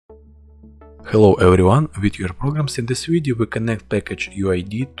Hello everyone, with UUIDs. In this video we connect package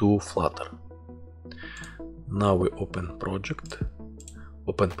UUID to Flutter. Now we open project,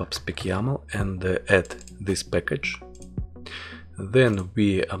 open pub/spec.yaml and add this package. Then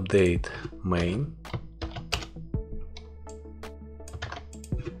we update main.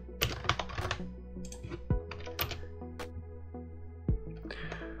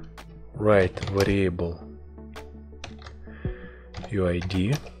 Write variable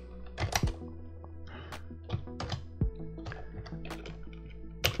UUID.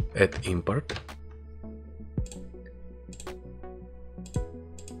 Add import,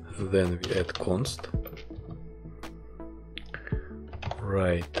 then we add const,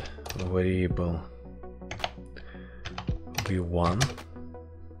 write variable v1,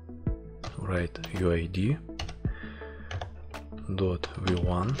 write UUID dot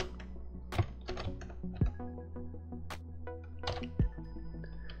v1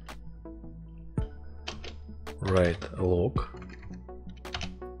 write log,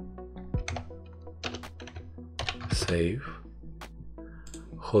 save,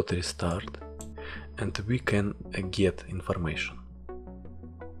 hot restart, and we can get information.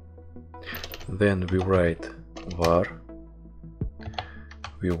 Then we write var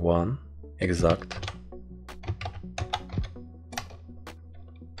v1 exact,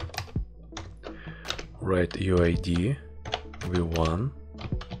 write UUID v1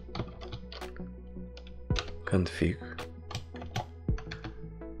 config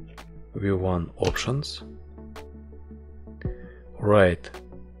v1 options, write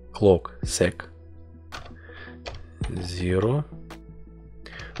clock sec 0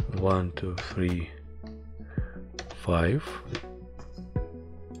 1 2 3 5,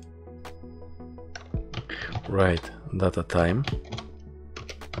 write data time,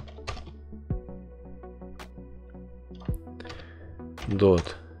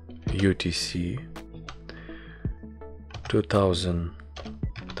 dot UTC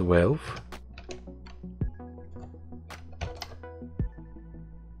 2012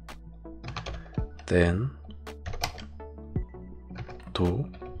 10 2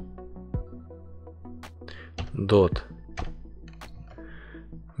 dot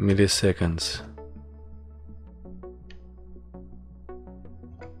milliseconds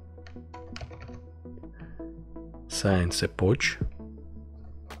science epoch.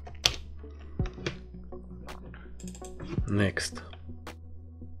 Next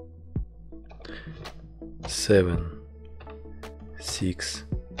 7 6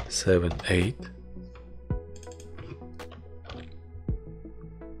 7 8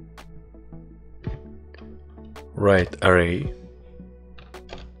 write array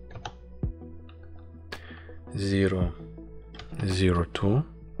 0 0 2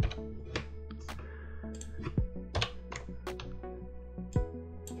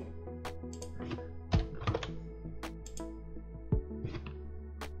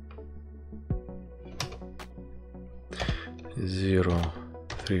 0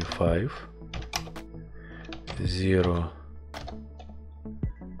 3 5 0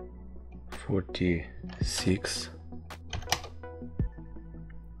 46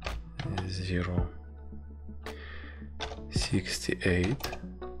 0 68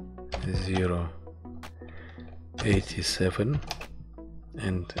 0 87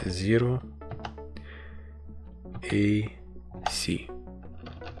 and 0 AC.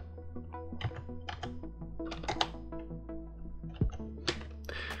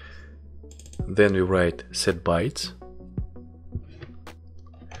 Then we write set bytes,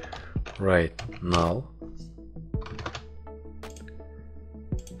 write null,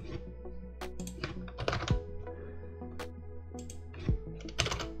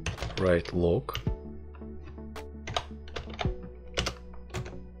 write log,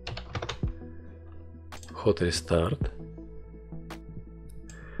 hot restart,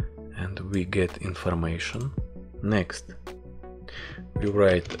 and we get information. Next we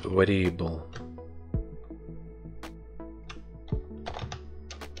write variable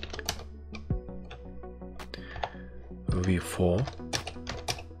v4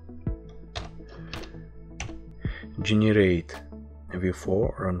 generate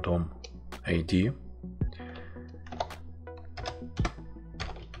v4 random ID,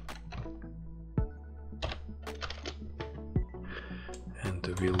 and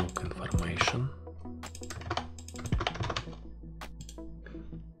we look information.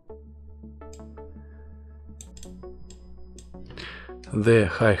 The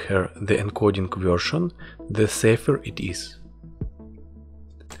higher the encoding version, the safer it is.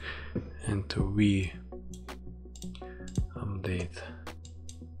 And we update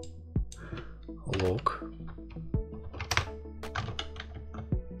log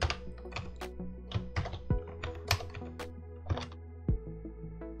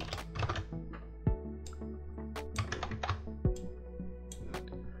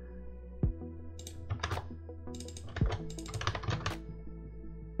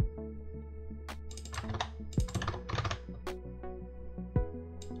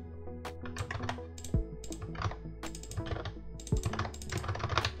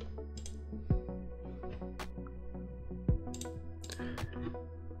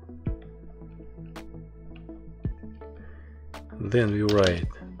Then we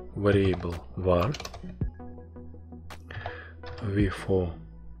write variable var v4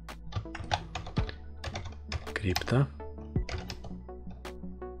 crypta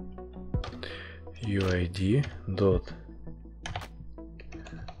UID dot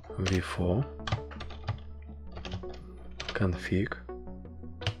v4 config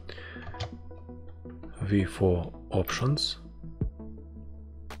v4 options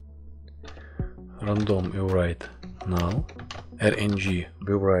random we write null, rng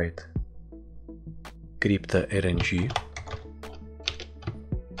we write crypta rng,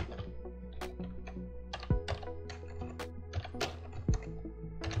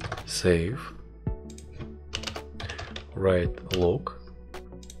 save, write log,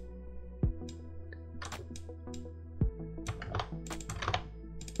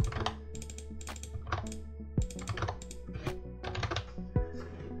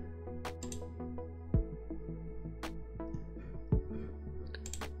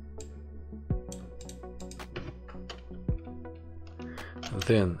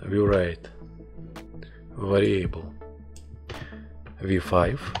 then we write variable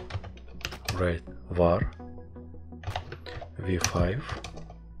v5, write var v5,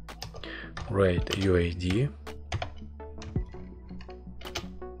 write UID,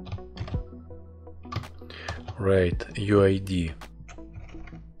 write UID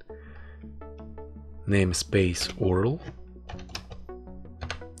namespace URL,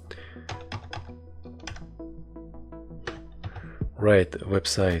 write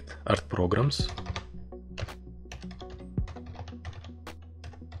website artprograms,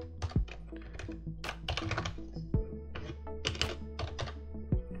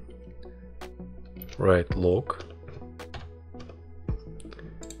 write log,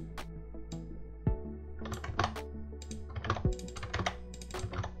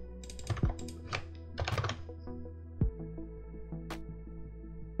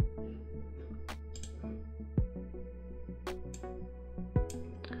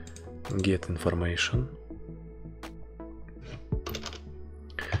 get information,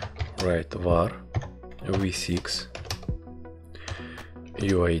 write var v6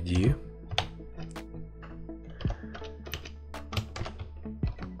 UID,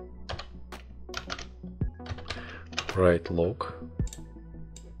 write log,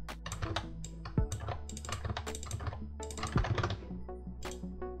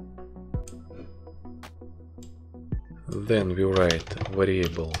 then we write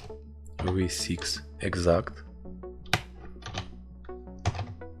variable v6 exact,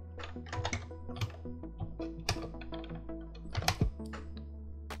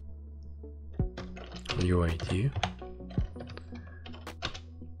 UID,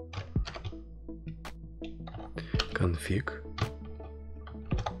 config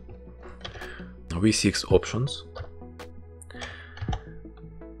v6 options,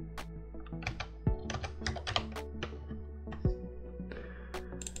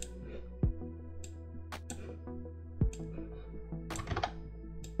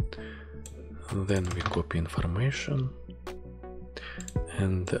 then we copy information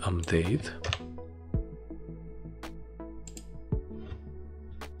and update.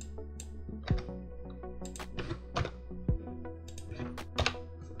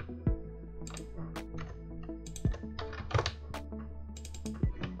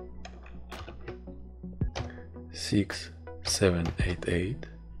 Six, 7, 8, 8.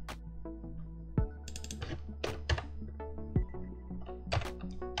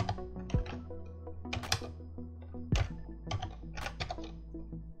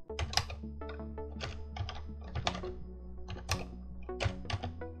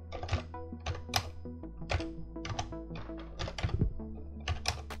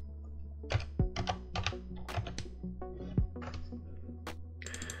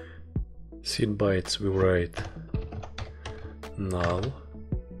 Seed bytes we write null,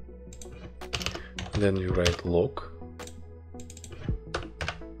 then we write log,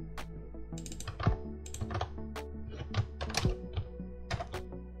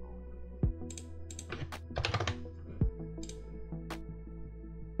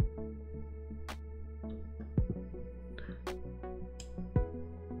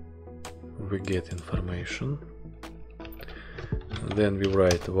 we get information, then we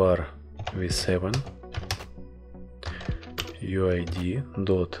write var v7 UID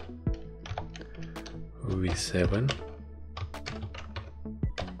dot v7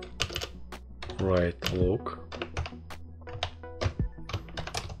 write log,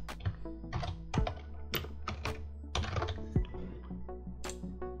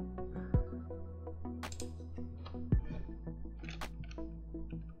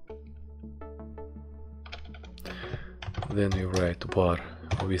 Then we write var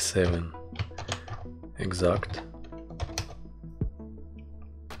v7 exact.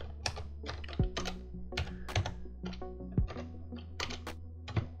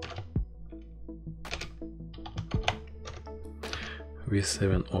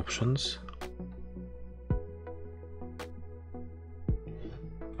 V7 options.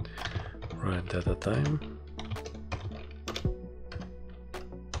 Write data time,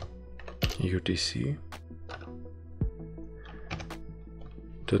 UTC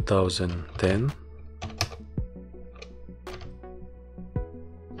 2010,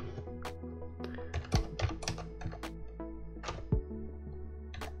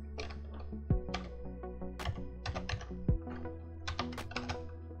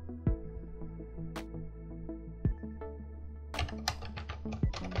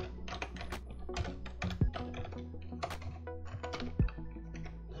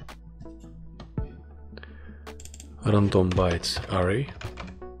 random bytes array,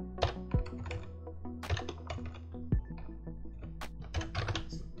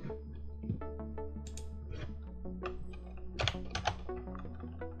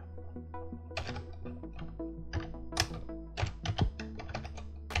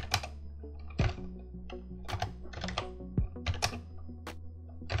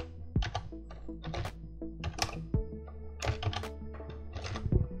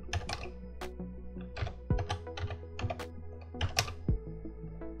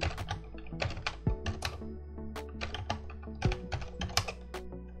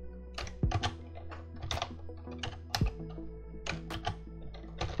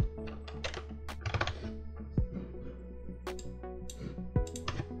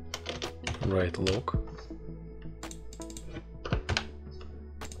 write log,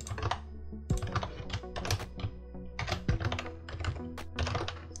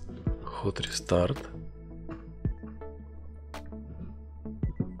 hot restart.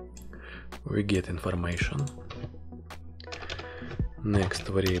 We get information. Next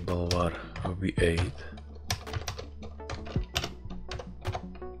variable var v8,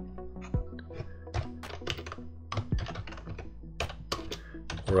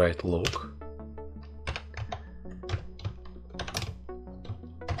 write log,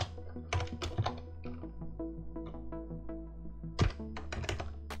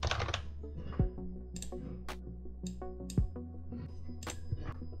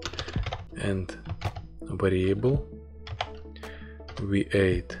 and variable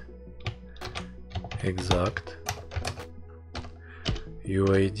v8 exact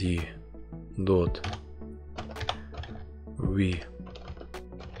UID dot v8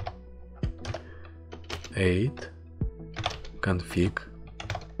 config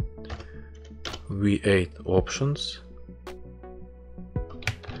v8 options,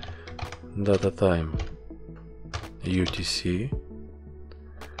 data time UTC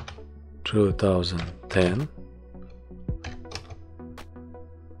 2010,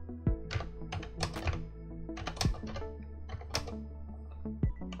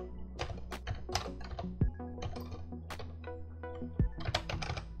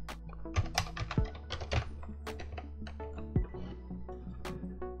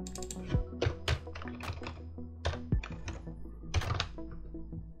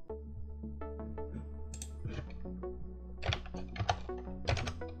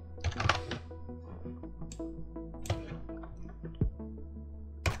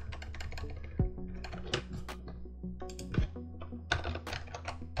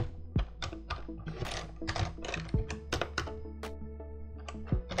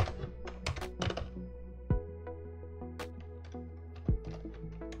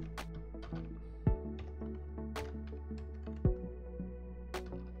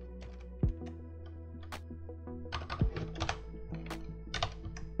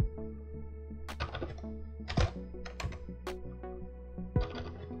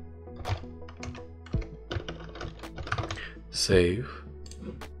 save.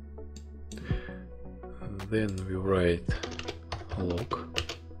 Then we write log,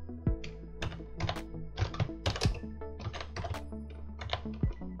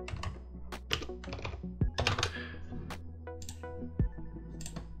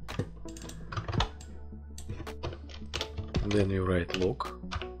 then you write log,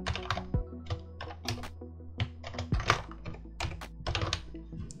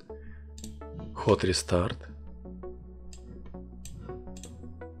 hot restart,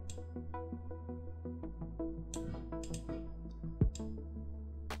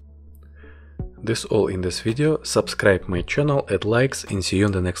 That's all in this video. Subscribe my channel, add likes, and see you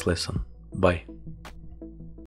in the next lesson. Bye.